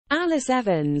Alice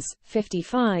Evans,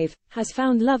 55, has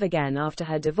found love again after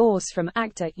her divorce from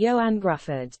actor Ioan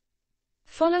Gruffudd.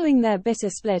 Following their bitter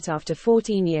split after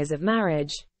 14 years of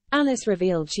marriage, Alice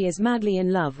revealed she is madly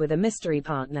in love with a mystery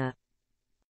partner.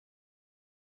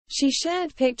 She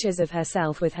shared pictures of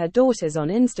herself with her daughters on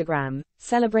Instagram,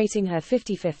 celebrating her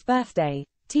 55th birthday,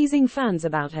 teasing fans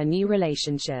about her new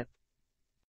relationship.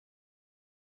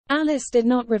 Alice did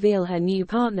not reveal her new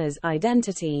partner's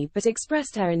identity but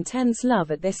expressed her intense love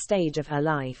at this stage of her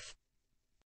life.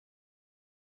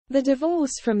 The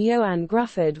divorce from Ioan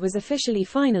Gruffudd was officially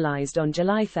finalized on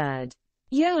July 3.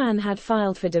 Ioan had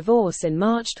filed for divorce in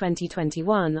March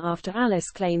 2021 after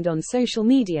Alice claimed on social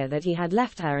media that he had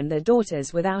left her and their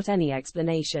daughters without any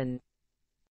explanation.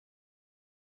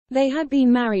 They had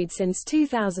been married since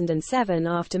 2007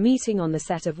 after meeting on the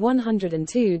set of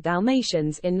 102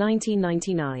 Dalmatians in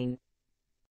 1999.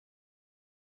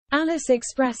 Alice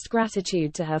expressed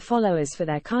gratitude to her followers for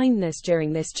their kindness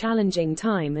during this challenging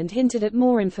time and hinted at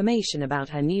more information about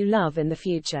her new love in the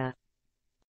future.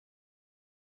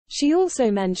 She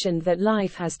also mentioned that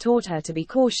life has taught her to be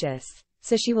cautious,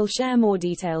 so she will share more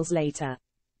details later.